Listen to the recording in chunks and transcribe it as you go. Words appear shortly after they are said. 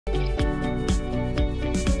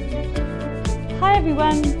Hi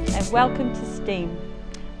everyone and welcome to STEAM.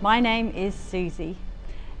 My name is Susie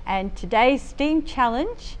and today's STEAM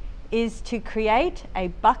challenge is to create a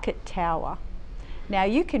bucket tower. Now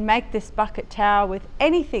you can make this bucket tower with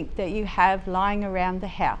anything that you have lying around the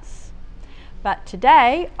house. But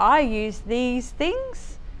today I use these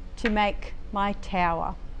things to make my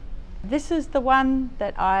tower. This is the one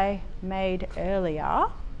that I made earlier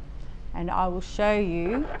and I will show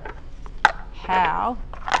you how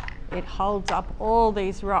it holds up all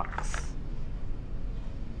these rocks.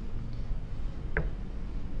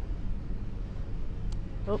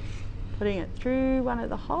 Oops, putting it through one of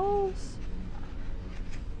the holes,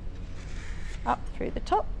 up through the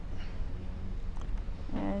top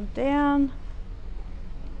and down,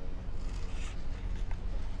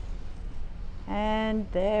 and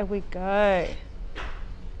there we go.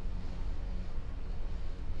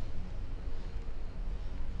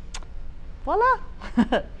 Voila!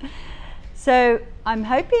 So I'm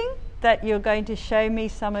hoping that you're going to show me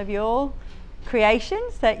some of your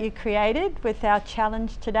creations that you created with our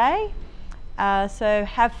challenge today. So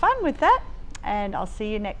have fun with that and I'll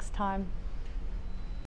see you next time.